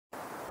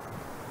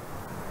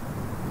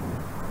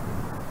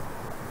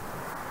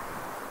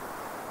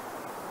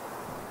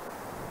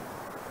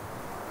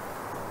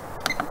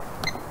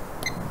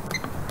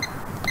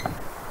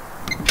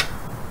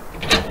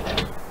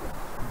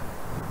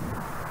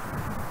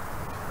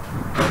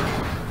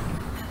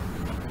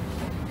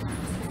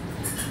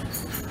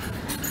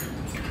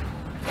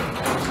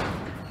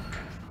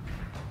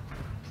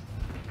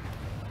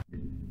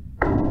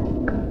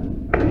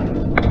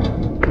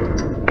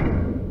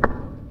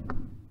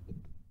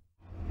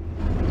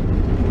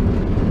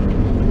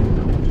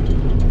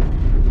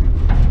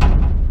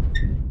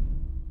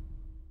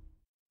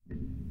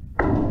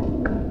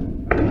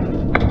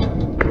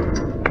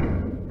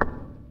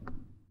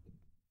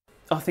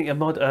think a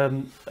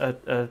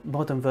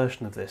modern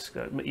version of this,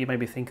 you made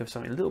me think of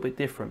something a little bit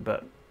different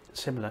but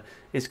similar,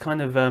 is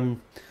kind of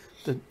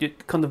the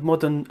kind of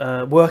modern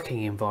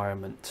working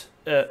environment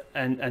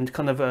and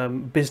kind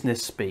of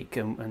business speak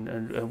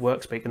and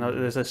work speak. And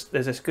there's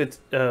this good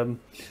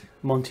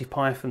Monty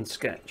Python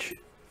sketch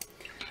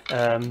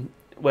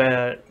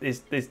where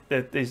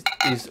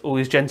there's all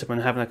these gentlemen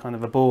having a kind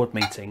of a board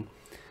meeting,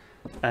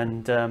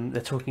 and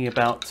they're talking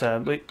about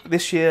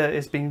this year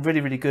has been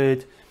really, really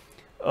good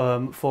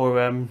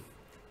for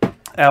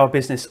our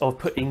business of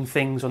putting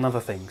things on other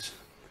things.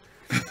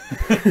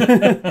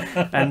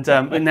 And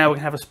now we're going to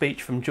have a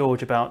speech from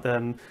George about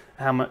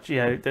how much, you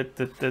know,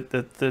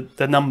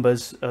 the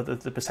numbers,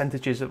 the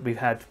percentages that we've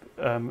had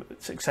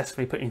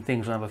successfully putting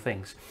things on other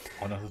things.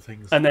 On other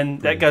things. And then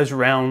that goes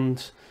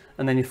around,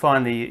 and then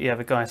you have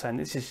a guy saying,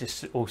 "This is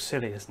just all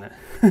silly, isn't it?"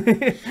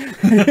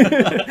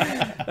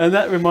 And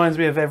that reminds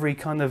me of every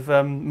kind of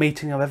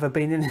meeting I've ever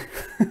been in.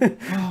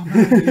 Oh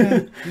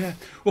man, yeah.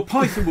 Well,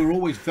 Python were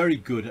always very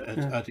good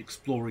at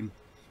exploring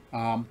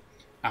our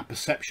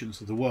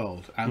perceptions of the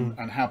world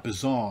and how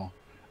bizarre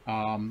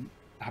our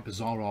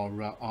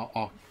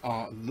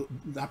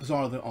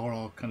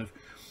kind of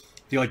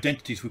the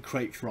identities we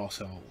create for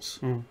ourselves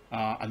and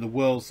the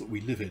worlds that we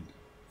live in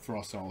for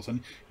ourselves.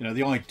 And you know,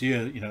 the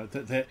idea, you know,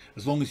 that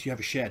as long as you have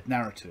a shared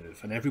narrative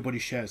and everybody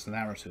shares the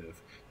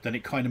narrative, then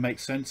it kind of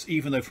makes sense,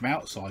 even though from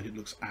outside it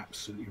looks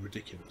absolutely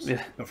ridiculous.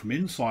 Yeah. But from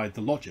inside,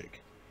 the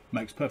logic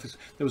makes perfect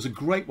sense. There was a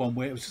great one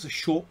where it was just a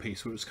short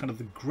piece where it was kind of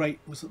the great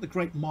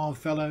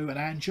Marvello and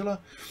Angela,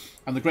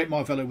 and the great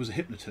Marvello was a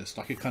hypnotist,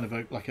 like a kind of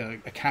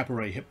a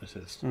cabaret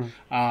hypnotist,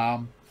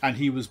 and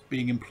he was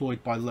being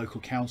employed by the local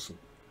council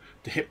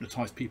to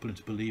hypnotize people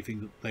into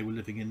believing that they were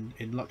living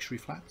in luxury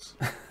flats.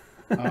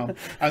 And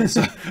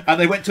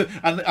they went to,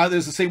 and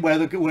there's a scene where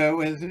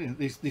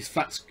these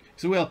flats.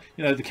 So, well,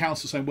 you know, the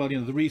council saying, well, you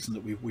know, the reason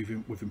that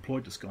we've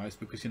employed this guy is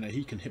because, you know,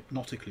 he can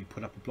hypnotically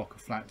put up a block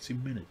of flats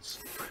in minutes,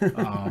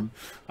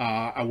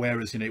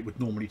 whereas, you know, it would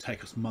normally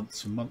take us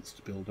months and months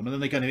to build them. And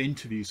then they're going to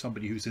interview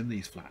somebody who's in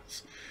these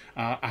flats,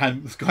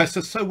 and this guy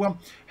says, so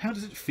how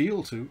does it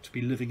feel to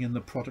be living in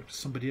the product of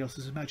somebody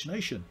else's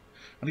imagination?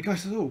 And the guy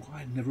says, oh,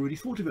 I never really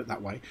thought of it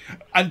that way.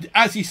 And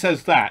as he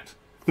says that,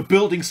 the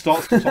building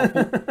starts to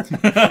topple.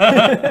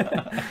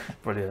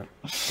 Brilliant.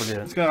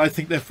 I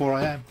think, therefore,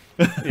 I am.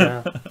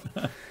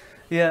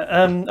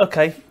 Yeah.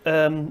 Okay.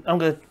 I'm going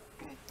to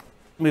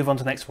move on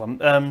to the next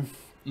one.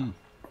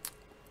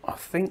 I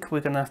think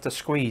we're going to have to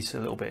squeeze a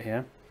little bit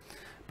here,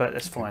 but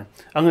that's fine.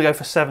 I'm going to go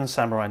for Seven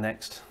Samurai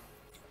next.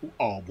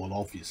 Oh, well,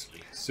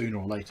 obviously, sooner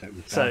or later it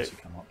would bound to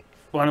come up.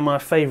 One of my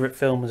favourite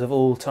films of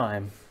all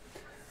time.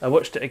 I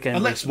watched it again.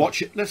 And let's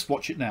watch it. Let's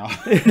watch it now.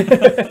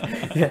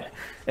 Yeah,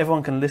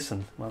 everyone can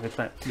listen while we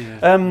play it.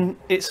 Yeah.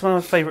 It's one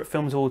of my favourite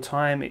films of all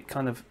time. It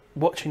kind of,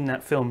 watching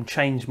that film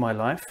changed my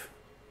life,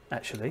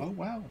 actually. Oh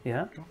wow.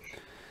 Yeah. Gosh.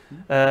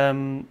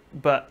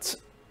 But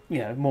you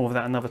know, more of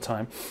that another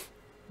time.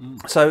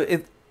 So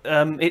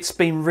it's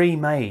been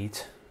remade,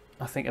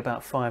 I think,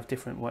 about 5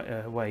 different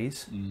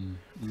ways.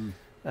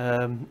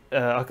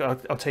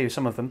 I'll tell you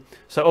some of them.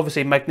 So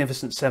obviously,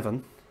 Magnificent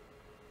Seven.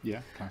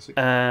 Yeah, classic.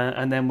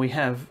 And then we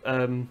have,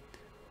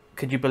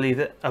 could you believe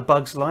it, A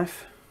Bug's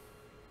Life?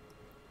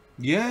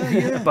 Yeah.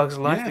 A Bug's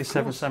Life, yeah, the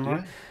Seven course, Samurai.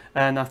 Yeah.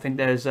 And I think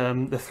there's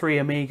the Three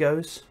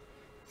Amigos,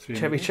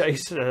 Chevy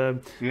Chase.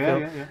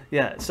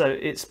 Yeah, so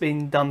it's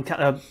been done.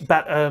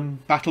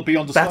 Battle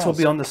Beyond the Stars. Battle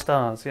Beyond the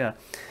Stars, yeah.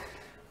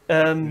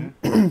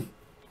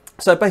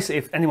 So basically,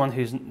 if anyone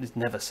who's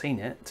never seen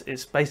it,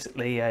 it's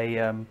basically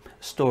a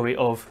story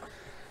of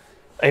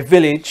a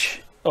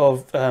village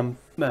of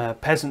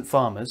peasant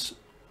farmers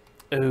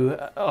who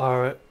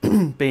are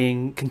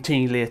being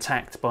continually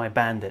attacked by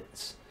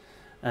bandits,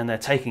 and they're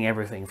taking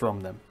everything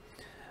from them.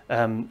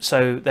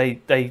 So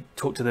they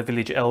talk to the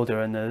village elder,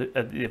 and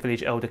the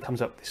village elder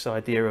comes up with this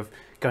idea of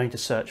going to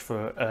search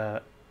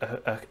for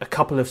a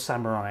couple of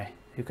samurai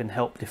who can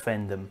help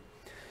defend them,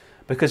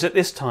 because at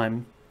this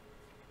time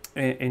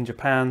in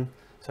Japan,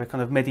 so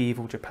kind of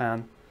medieval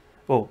Japan,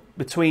 well,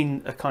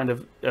 between a kind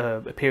of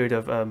a period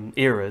of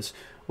eras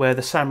where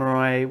the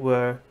samurai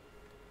were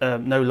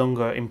no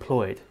longer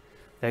employed.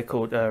 They're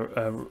called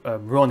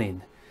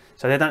ronin,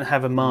 so they don't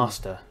have a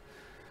master.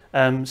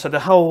 So the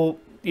whole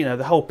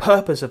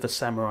purpose of the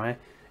samurai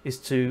is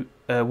to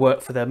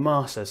work for their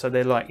master. So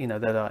they're like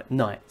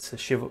knights, the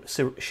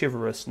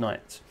chivalrous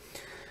knights.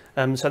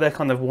 So they're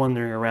kind of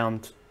wandering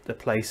around the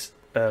place.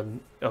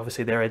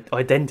 Obviously, their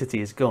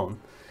identity is gone,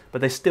 but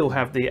they still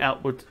have the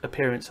outward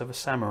appearance of a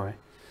samurai.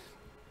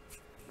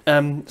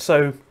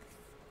 So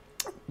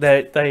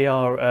they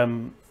are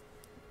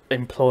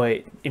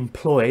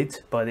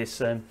employed by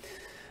this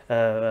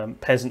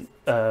peasant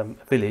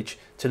village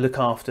to look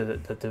after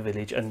the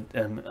village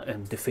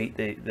and defeat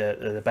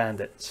the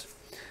bandits.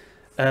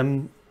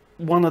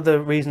 One of the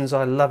reasons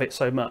I love it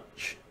so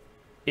much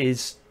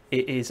is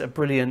it is a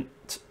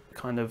brilliant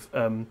kind of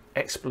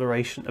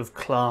exploration of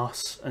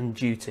class and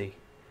duty.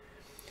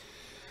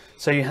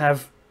 So you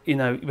have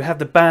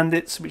the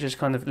bandits, which is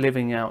kind of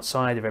living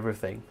outside of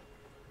everything,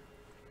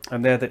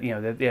 and they're the,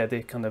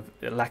 they're kind of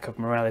lack of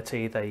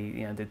morality.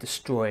 They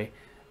destroy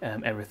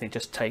everything,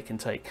 just take and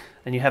take.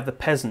 And you have the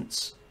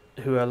peasants,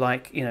 who are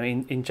like,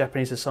 in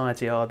Japanese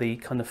society, are the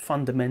kind of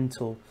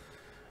fundamental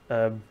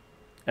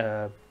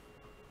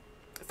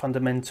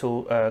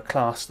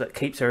class that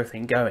keeps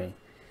everything going.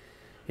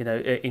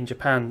 In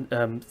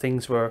Japan,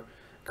 things were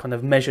kind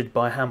of measured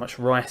by how much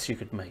rice you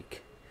could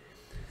make,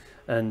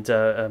 and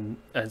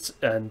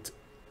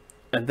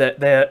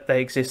they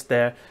exist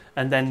there.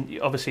 And then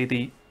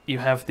obviously you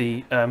have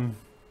the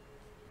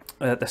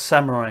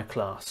samurai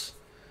class,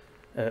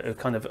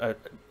 kind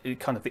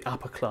of the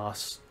upper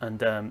class, and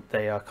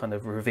they are kind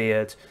of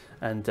revered,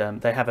 and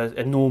they have an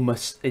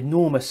enormous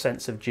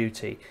sense of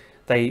duty.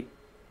 They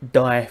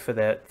die for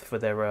their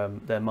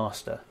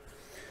master,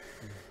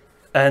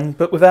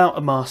 but without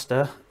a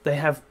master, they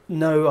have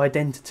no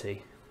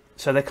identity.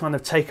 So they kind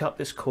of take up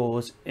this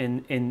cause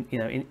in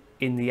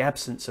the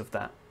absence of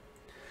that.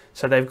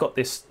 So they've got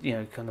this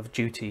kind of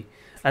duty,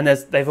 and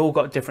they've all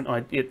got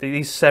different.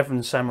 These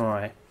 7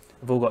 samurai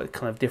have all got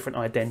kind of different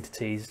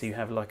identities. You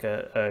have like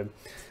a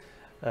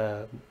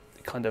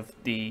kind of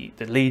the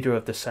leader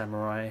of the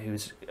samurai who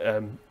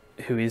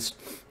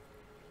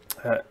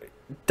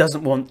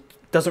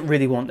doesn't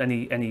really want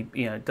any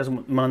doesn't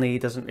want money,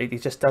 he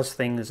just does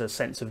things as a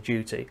sense of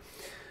duty.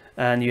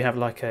 And you have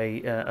like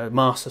a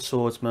master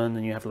swordsman,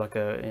 and you have like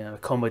a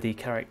comedy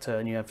character,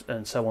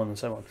 and so on and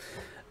so on.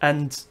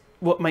 And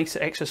what makes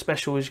it extra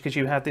special is because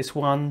you have this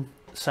one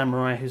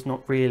samurai who's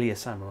not really a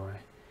samurai.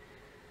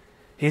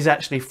 He's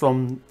actually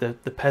from the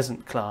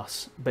peasant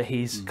class, but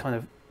he's kind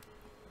of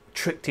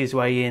tricked his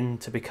way in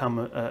to become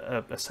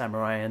a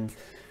samurai,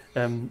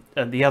 and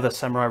the other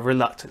samurai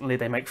reluctantly,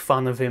 they make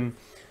fun of him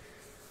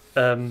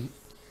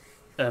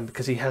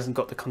because he hasn't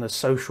got the kind of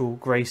social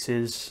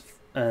graces,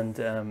 and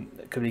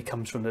because he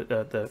comes from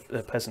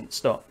the peasant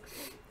stock,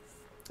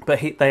 but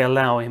they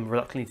allow him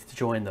reluctantly to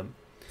join them.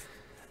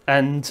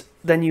 And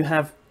then you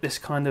have this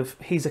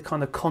he's a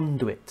kind of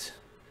conduit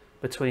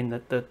between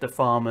the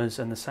farmers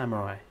and the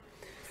samurai.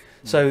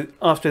 So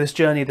after this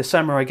journey, the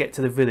samurai get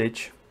to the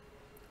village,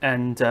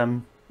 and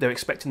they're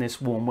expecting this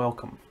warm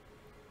welcome.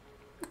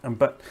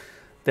 But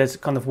there's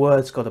kind of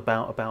words got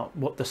about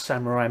what the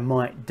samurai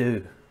might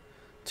do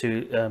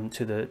to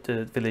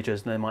the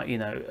villagers, and they might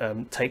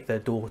take their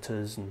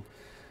daughters and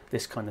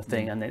this kind of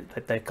thing, and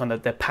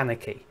they're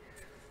panicky.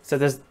 So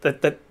there's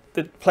the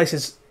place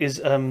is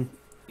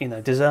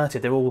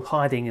deserted. They're all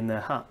hiding in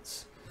their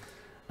huts.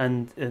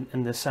 And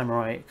the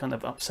samurai kind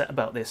of upset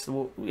about this.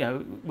 Well,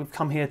 we've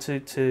come here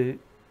to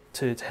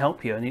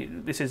help you,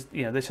 and this is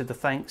the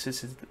thanks.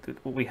 This is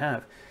what we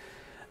have.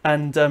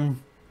 And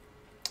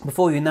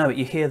before you know it,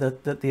 you hear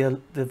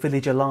the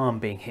village alarm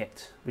being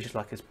hit, which is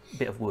like a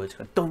bit of wood,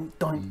 dunk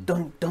dunk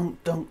dunk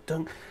dunk dunk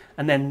dunk,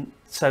 and then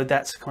so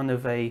that's kind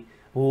of a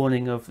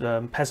warning of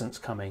peasants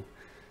coming.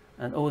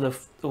 And all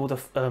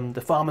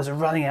the farmers are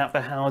running out of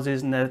their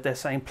houses, and they're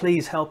saying,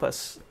 "Please help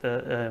us."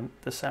 The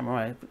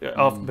samurai,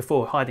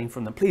 before hiding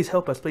from them, "Please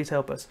help us! Please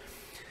help us!"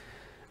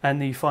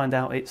 And you find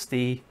out it's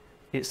the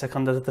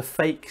kind of the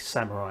fake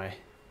samurai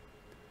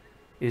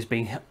who's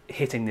been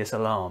hitting this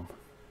alarm,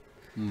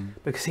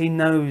 because he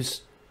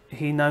knows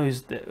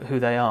who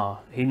they are.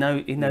 He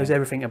knows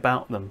everything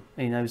about them.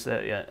 He knows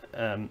that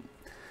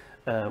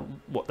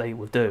what they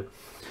will do.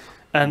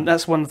 And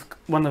that's one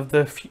of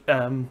the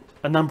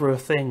a number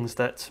of things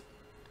that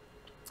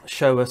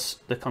show us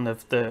the kind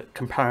of the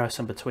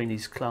comparison between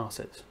these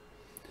classes.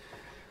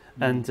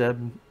 And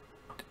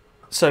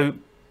so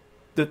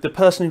the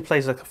person who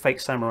plays like a fake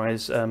samurai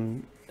is Toshiro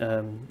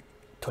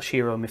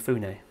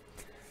Mifune,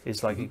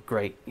 is like a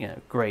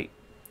great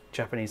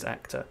Japanese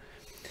actor.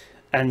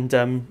 And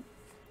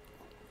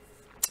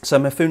so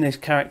Mifune's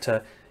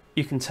character,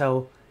 you can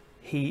tell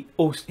he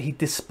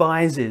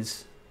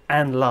despises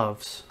and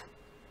loves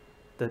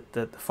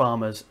the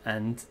farmers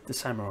and the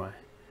samurai.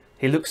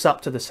 He looks up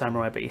to the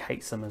samurai, but he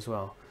hates them as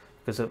well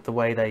because of the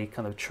way they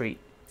kind of treat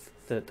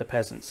the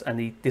peasants, and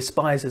he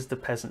despises the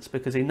peasants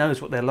because he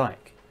knows what they're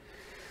like.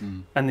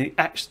 And the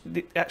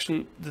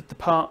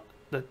part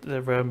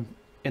that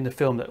in the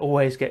film that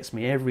always gets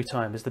me every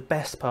time, is the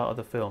best part of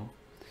the film,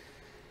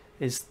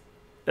 is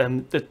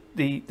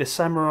the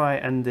samurai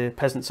and the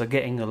peasants are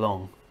getting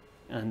along,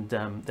 and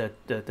the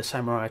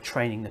samurai are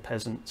training the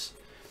peasants,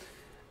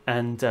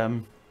 and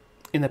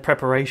in the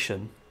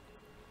preparation,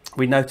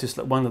 we notice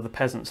that one of the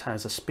peasants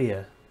has a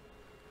spear,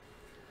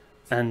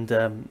 and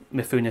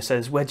Mifune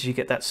says, "Where did you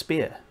get that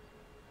spear?"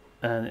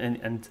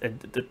 And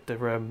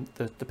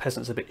the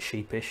peasant's a bit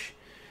sheepish,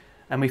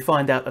 and we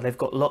find out that they've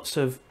got lots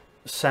of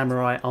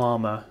samurai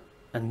armor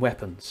and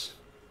weapons,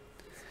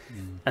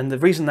 and the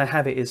reason they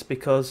have it is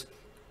because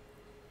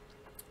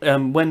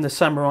when the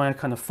samurai are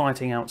kind of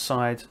fighting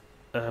outside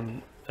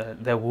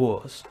their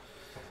wars,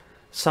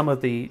 some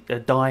of the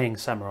dying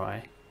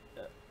samurai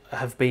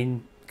have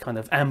been kind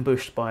of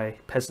ambushed by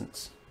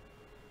peasants,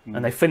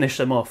 and they finish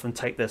them off and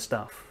take their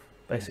stuff,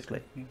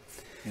 basically.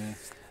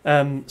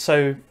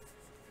 So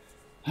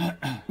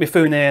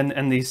Mifune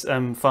and these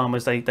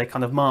farmers, they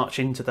kind of march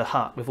into the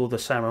hut with all the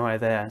samurai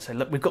there and say,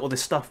 look, we've got all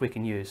this stuff we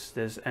can use.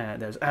 There's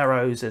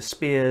arrows, there's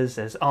spears,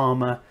 there's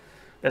armour.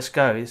 Let's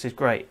go, this is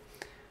great.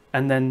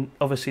 And then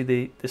obviously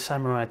the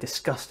samurai are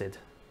disgusted.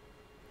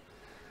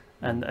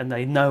 And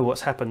they know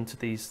what's happened to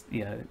these,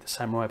 the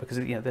samurai, because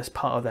that's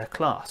part of their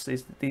class.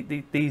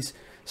 These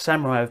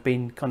samurai have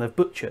been kind of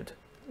butchered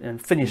and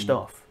finished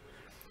off,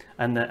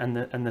 and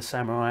the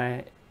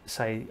samurai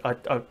say,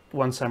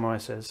 one samurai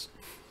says,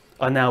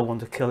 I now want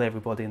to kill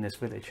everybody in this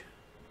village,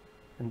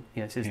 and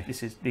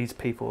this is these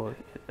people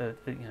are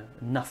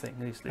nothing.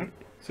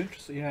 It's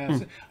interesting, yeah.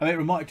 I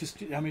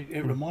mean,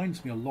 it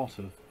reminds me a lot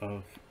of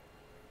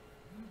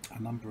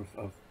a number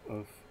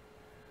of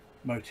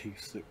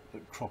motifs that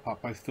crop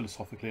up both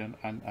philosophically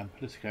and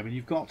politically. I mean,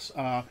 you've got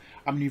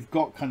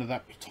kind of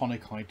that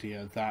Platonic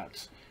idea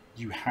that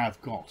you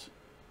have got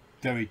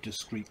very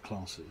discrete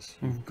classes.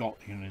 You've got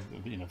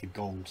the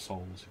gold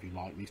souls, if you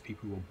like, these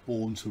people who are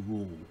born to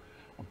rule,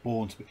 are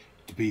born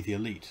to be the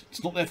elite.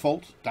 It's not their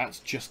fault. That's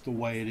just the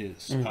way it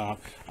is.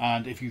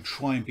 And if you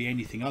try and be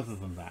anything other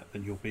than that,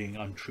 then you're being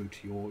untrue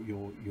to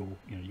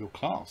your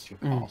class, your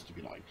caste, if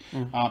you like.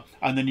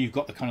 And then you've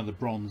got the kind of the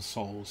bronze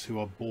souls who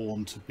are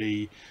born to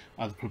be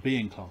the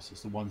plebeian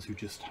classes, the ones who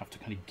just have to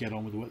kind of get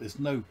on with the work. There's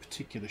no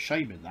particular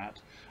shame in that,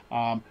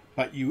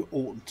 but you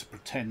oughtn't to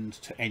pretend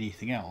to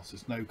anything else.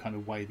 There's no kind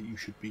of way that you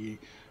should be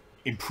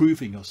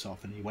improving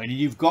yourself in any way. And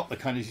you've got the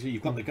kind of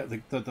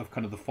the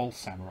kind of the false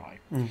samurai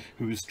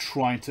who is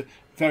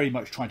very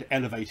much trying to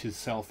elevate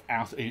himself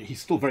out.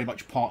 He's still very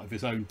much part of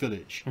his own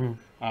village,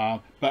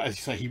 but as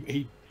you say,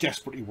 he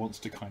desperately wants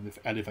to kind of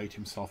elevate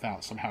himself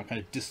out, somehow kind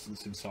of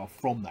distance himself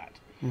from that.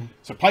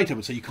 So Plato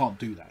would say you can't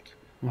do that.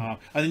 And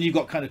then you've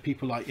got kind of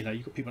people like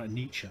you've got people like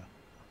Nietzsche,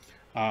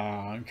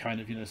 kind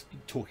of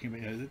talking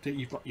about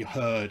you've got your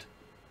herd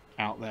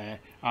out there,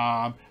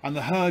 and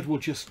the herd will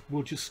just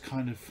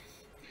kind of,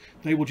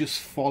 they will just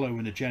follow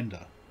an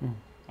agenda,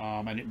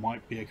 and it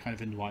might be a kind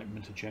of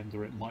enlightenment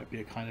agenda, it might be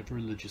a kind of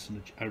religious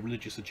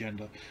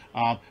agenda,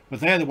 but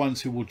they're the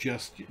ones who will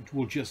just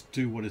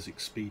do what is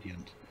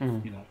expedient,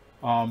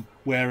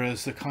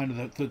 whereas the kind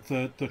of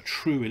the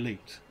true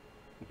elite,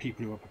 the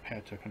people who are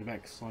prepared to kind of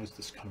exercise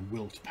this kind of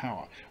will to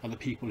power, are the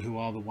people who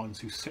are the ones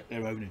who set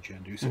their own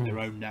agenda, who set their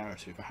own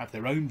narrative, who have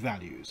their own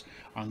values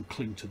and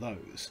cling to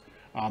those.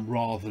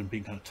 Rather than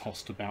being kind of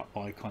tossed about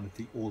by kind of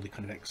all the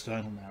kind of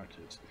external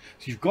narratives.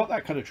 So you've got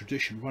that kind of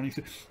tradition running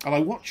through. And I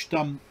watched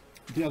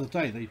the other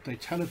day, they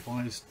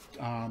televised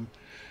a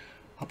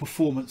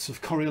performance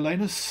of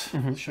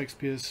Coriolanus,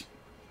 Shakespeare's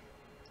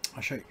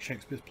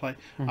play.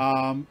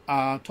 Tom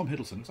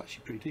Hiddleston was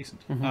actually pretty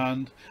decent,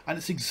 and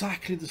it's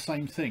exactly the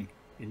same thing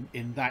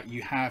in that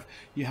you have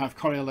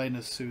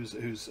Coriolanus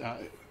who's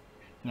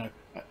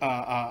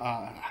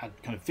had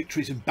kind of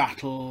victories in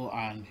battle,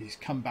 and he's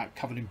come back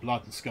covered in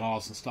blood and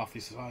scars and stuff. He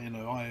says, I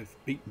have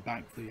beaten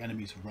back the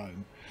enemies of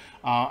Rome,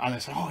 and they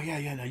say, oh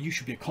yeah, no, you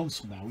should be a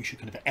consul now. We should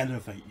kind of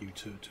elevate you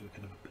to a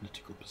kind of a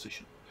political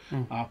position.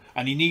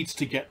 And he needs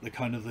to get the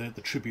kind of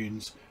the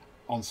tribunes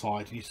on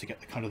side. He needs to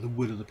get the kind of the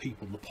will of the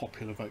people, the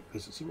popular vote,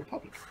 because it's a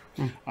republic.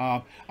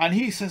 And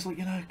he says, like,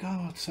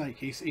 God's sake,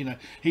 he's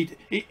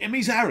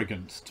he's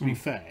arrogant. To be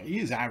fair, he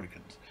is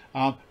arrogant,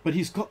 but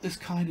he's got this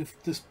kind of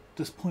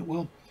this point.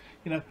 Well,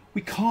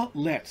 we can't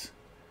let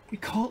the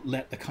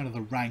kind of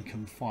the rank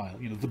and file,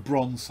 the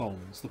bronze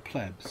souls, the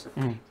plebs,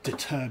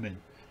 determine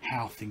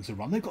how things are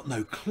run. They've got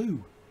no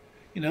clue.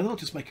 They'll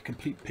just make a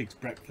complete pig's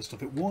breakfast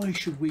of it. Why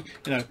should we?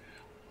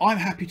 I'm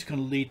happy to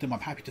kind of lead them. I'm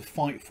happy to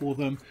fight for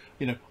them.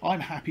 I'm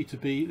happy to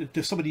be.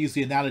 Somebody used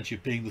the analogy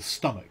of being the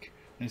stomach,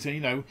 and say,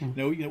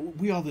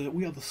 we are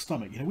the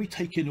stomach. We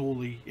take in all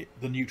the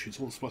nutrients,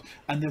 all the supplies,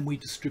 and then we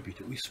distribute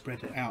it. We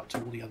spread it out to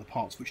all the other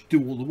parts, which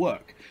do all the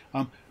work.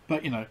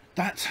 But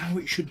that's how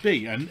it should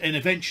be. And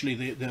eventually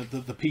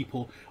the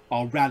people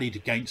are rallied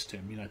against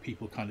him.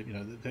 People kind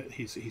of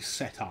he's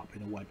set up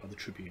in a way by the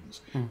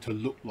tribunes to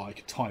look like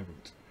a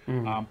tyrant,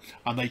 and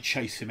they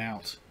chase him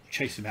out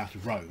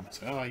of Rome.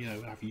 So,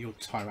 having your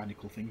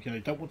tyrannical thing,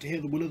 don't want to hear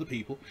the will of the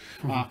people.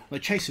 They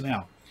chase him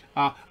out,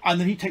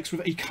 and then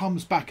he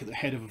comes back at the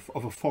head of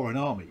a foreign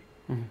army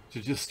to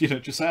just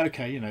say,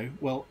 okay,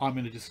 well, I'm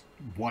going to just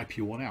wipe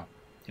you one out.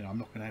 I'm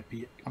not going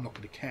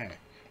to care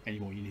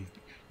anymore.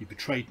 You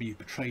betrayed me. You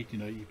betrayed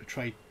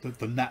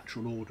the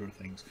natural order of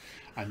things,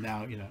 and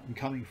now I'm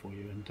coming for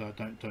you, and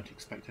don't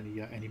expect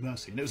any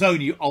mercy. And it was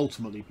only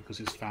ultimately because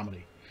his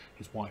family,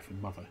 his wife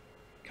and mother,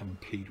 come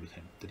and plead with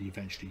him that he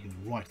eventually,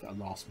 right at that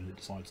last minute,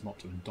 decides not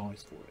to and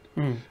dies for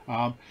it.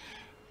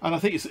 And I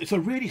think it's a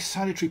really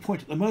salutary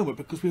point at the moment,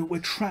 because we're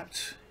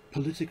trapped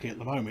politically at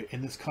the moment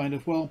in this kind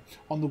of, well,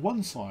 on the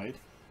one side,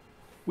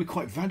 we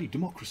quite value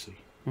democracy.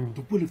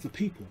 The will of the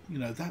people,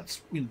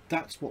 that's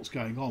what's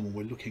going on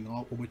when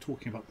we're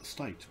talking about the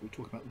state. We're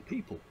talking about the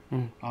people,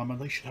 and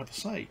they should have a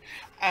say.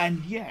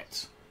 And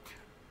yet,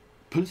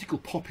 political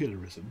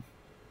popularism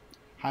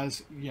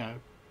has,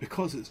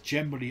 because it's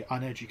generally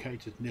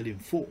uneducated and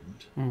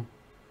ill-informed,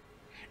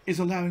 is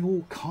allowing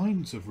all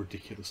kinds of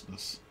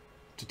ridiculousness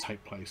to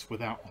take place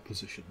without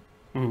opposition.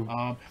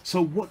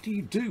 So what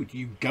do? Do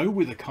you go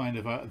with a kind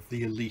of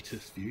the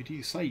elitist view? Do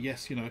you say,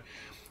 yes, you know,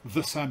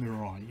 the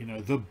samurai, you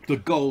know, the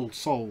gold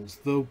souls,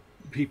 the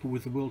people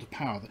with the will to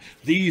power,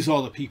 these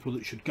are the people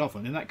that should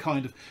govern in that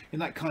kind of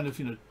that kind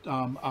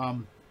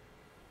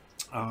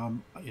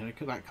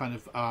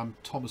of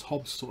Thomas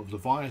Hobbes sort of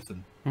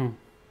Leviathan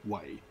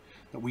way,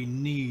 that we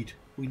need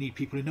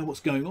people who know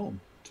what's going on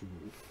to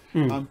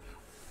rule.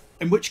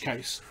 In which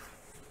case,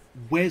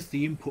 where's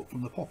the input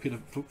from the popular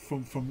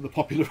from the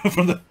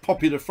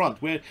popular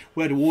front? Where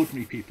do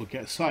ordinary people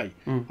get a say?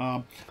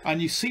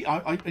 And you see,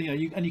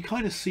 you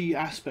kind of see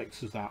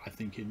aspects of that, I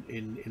think,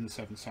 in the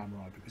Seven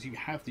Samurai, because you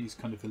have these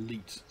kind of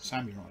elite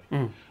samurai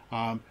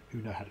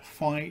who know how to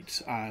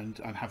fight and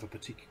have a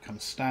particular kind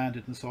of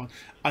standard and so on,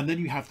 and then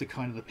you have the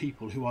kind of the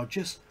people who are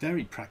just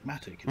very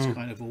pragmatic. It's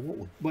kind of,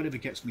 well, whatever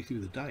gets me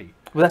through the day.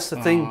 Well, that's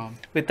the thing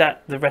with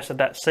that. The rest of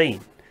that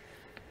scene.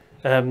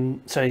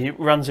 So he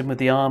runs in with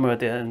the armour,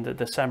 and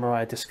the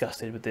samurai are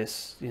disgusted with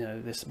this, you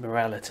know, this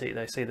morality.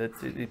 They see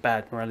the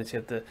bad morality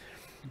of the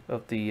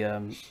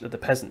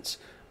peasants.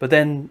 But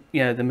then,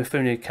 you know, the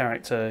Mifune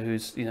character,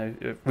 who's, you know,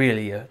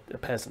 really a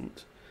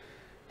peasant,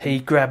 he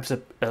grabs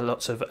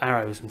lots of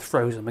arrows and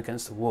throws them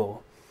against the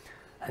wall,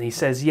 and he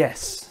says,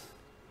 "Yes.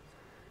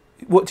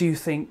 What do you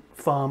think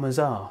farmers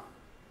are?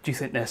 Do you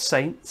think they're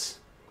saints?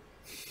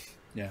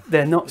 Yeah,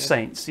 they're not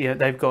saints. You know,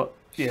 they've got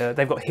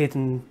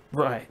hidden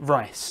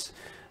rice.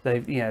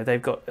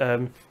 They've got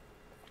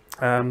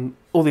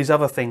all these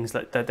other things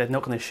that they're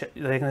not going to.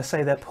 They're going to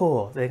say they're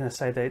poor. They're going to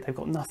say they've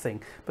got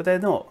nothing, but they're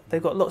not.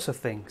 They've got lots of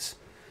things."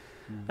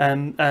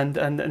 And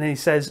then he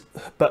says,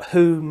 "But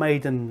who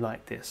made them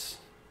like this?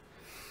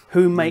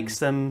 Who makes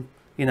them?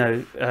 You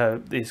know,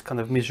 these kind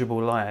of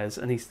miserable liars?"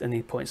 And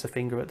he points the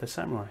finger at the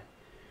samurai,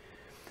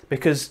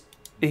 because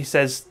he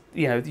says,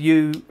 "You know,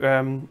 you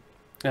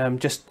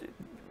just."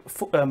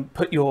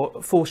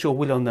 Force your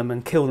will on them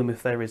and kill them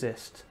if they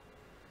resist.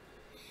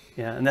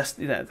 Yeah, and that's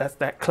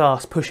that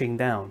class pushing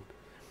down.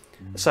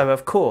 So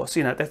of course,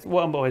 you know, that's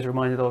what I'm always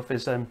reminded of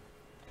is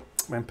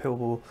when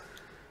people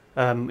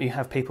you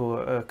have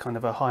people kind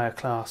of a higher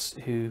class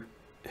who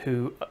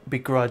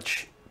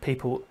begrudge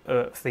people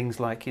things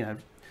like, you know,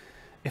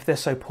 if they're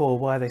so poor,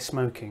 why are they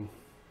smoking?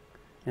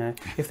 You know,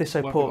 if they're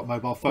so poor,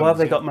 why have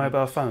they got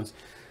mobile phones?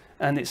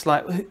 And it's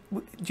like,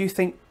 do you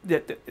think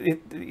that, you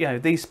know,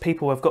 these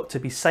people have got to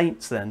be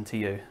saints then to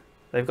you?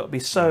 They've got to be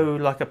so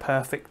like the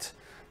perfect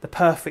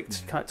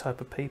type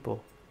of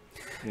people.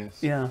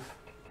 Yes. Yeah.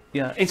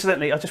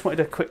 Incidentally, I just wanted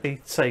to quickly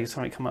say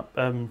something come up.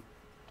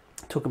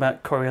 Talk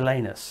about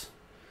Coriolanus.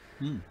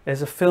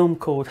 There's a film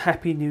called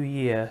Happy New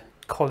Year,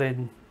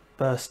 Colin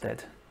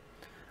Burstead.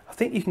 I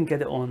think you can get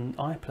it on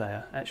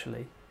iPlayer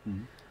actually,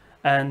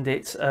 and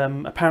it's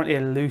apparently a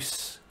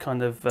loose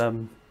kind of.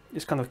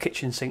 It's kind of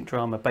kitchen sink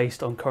drama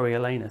based on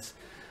Coriolanus,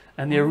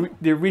 and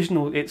the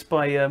original, it's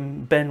by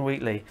Ben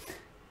Wheatley.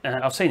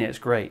 I've seen it; it's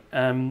great.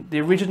 The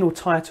original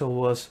title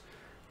was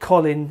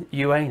Colin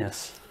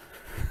Uranus.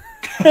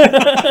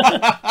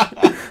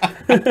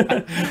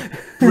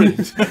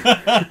 Brilliant.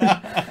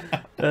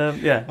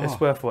 It's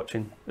worth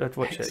watching. I'd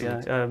watch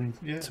Excellent. It.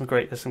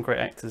 There's some great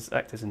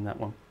actors in that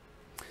one.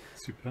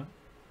 Super.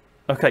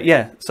 Okay,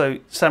 yeah. So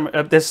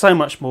there's so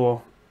much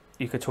more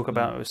you could talk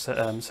about with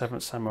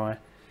Seventh Samurai.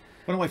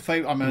 One of my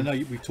favourite, I mean, I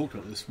know we've talked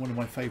about this, one of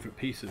my favourite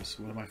pieces,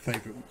 one of my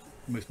favourite,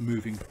 most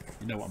moving,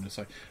 you know what I'm going to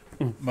say,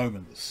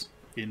 moments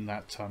in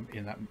that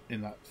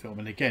film.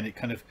 And again,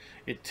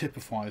 it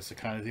typifies the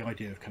kind of the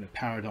idea of kind of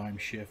paradigm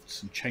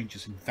shifts and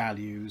changes in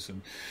values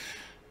and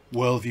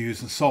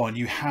worldviews and so on.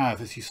 You have,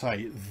 as you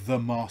say, the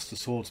master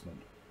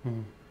swordsman,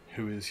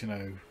 who is, you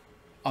know,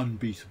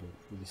 unbeatable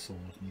with a sword,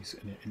 and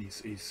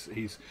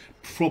he's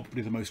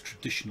probably the most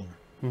traditional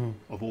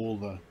of all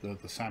the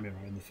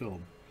samurai in the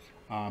film.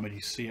 And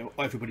you see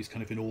everybody's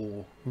kind of in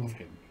awe of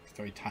him. He's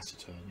very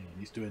taciturn, you know.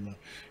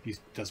 He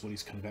does all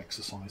these kind of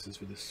exercises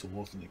with his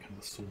sword, and the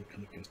sword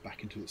kind of goes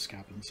back into its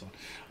scabbard and so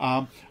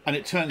on. And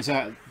it turns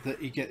out that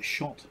he gets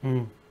shot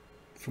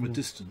from a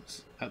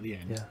distance at the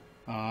end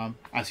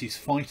as he's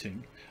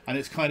fighting, and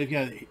it's kind of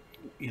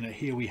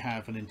here we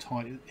have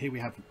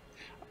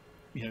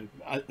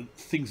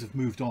things have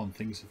moved on,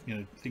 things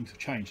have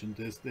changed, and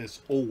there's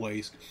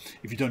always,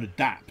 if you don't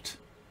adapt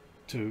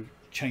to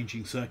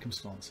changing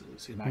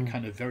circumstances in that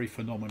kind of very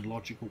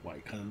phenomenological way,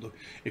 kind of look,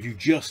 if you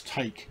just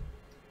take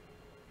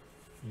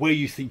where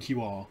you think you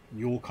are,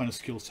 your kind of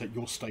skill set,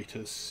 your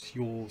status,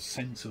 your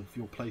sense of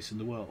your place in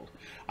the world,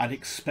 and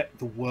expect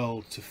the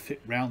world to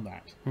fit round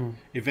that,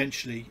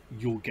 eventually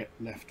you'll get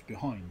left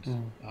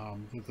behind.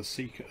 The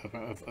secret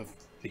of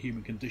the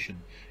human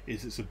condition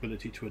is its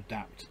ability to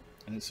adapt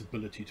and its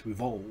ability to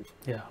evolve.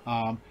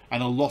 And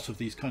a lot of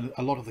the kind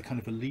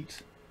of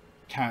elite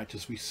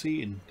characters we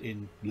see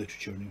in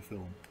literature and in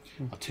film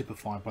are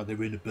typified by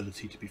their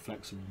inability to be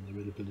flexible and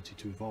their inability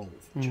to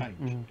evolve,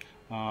 change.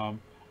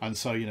 And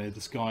so, you know,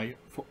 this guy,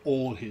 for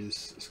all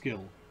his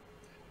skill,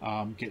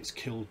 gets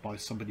killed by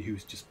somebody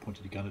who's just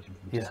pointed a gun at him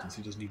from a distance.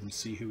 He doesn't even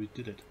see who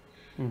did it.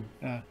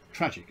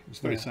 Tragic. It's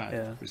very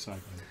sad. Very sad.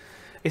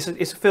 it's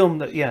a film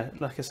that, yeah,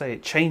 like I say,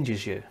 it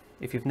changes you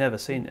if you've never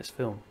seen this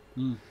film.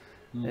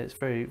 It's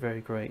very,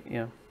 very great.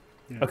 Yeah.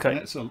 Yeah. Okay.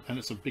 And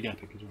it's a big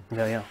epic as well.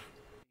 Yeah, yeah.